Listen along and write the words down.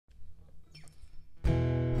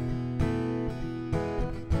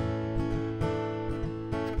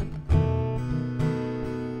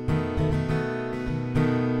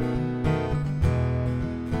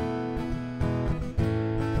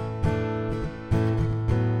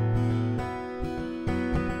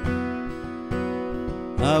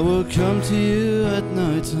I will come to you at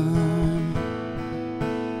night time.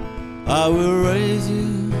 I will raise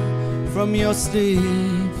you from your sleep.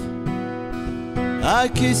 I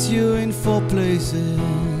kiss you in 4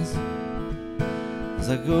 places as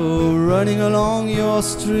I go running along your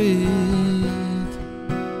street.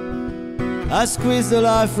 I squeeze the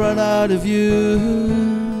life right out of you.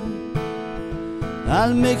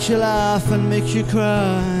 I'll make you laugh and make you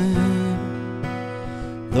cry,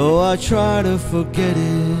 though I try to forget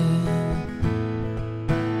it.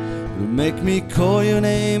 You make me call your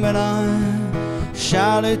name and I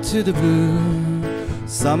shout it to the blue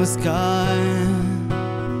summer sky.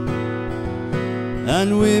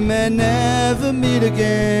 And we may never meet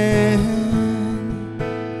again,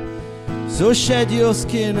 so shed your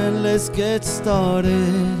skin and let's get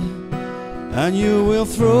started. And you will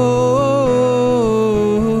throw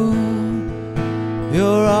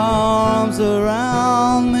your arms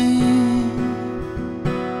around me.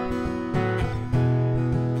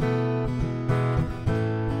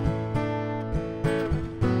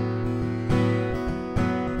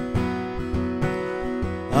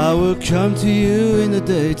 I will come to you in the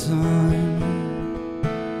daytime.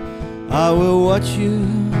 I will watch you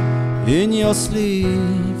in your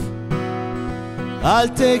sleep. I'll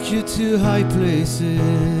take you to high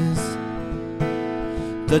places,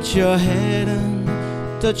 touch your head and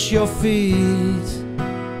touch your feet.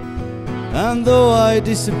 And though I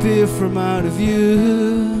disappear from out of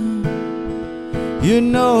you, you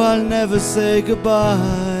know I'll never say goodbye,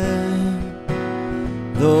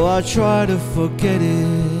 though I try to forget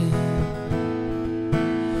it.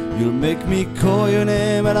 You'll make me call your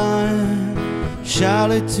name and I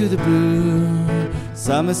shout it to the blue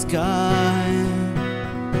summer sky.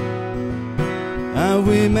 And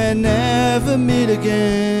we may never meet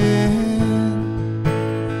again,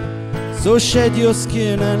 so shed your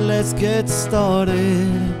skin and let's get started.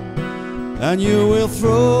 And you will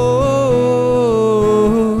throw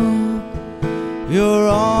your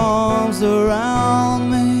arms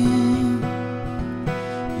around me.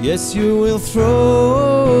 Yes, you will throw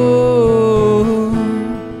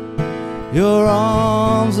your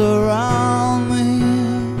arms around me.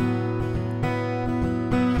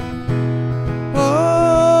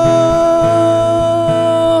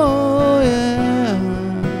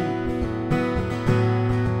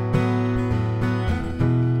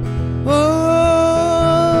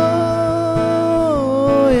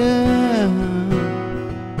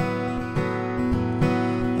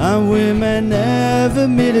 And we may never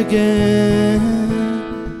meet again,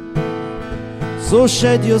 so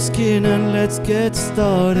shed your skin and let's get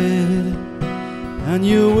started. And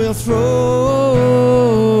you will throw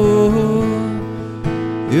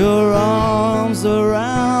your arms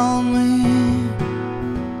around me.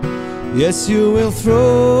 Yes, you will throw.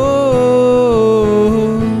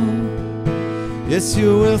 Yes,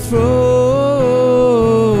 you will throw.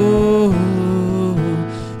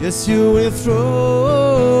 Yes, you will throw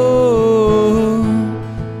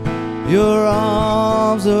your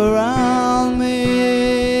arms around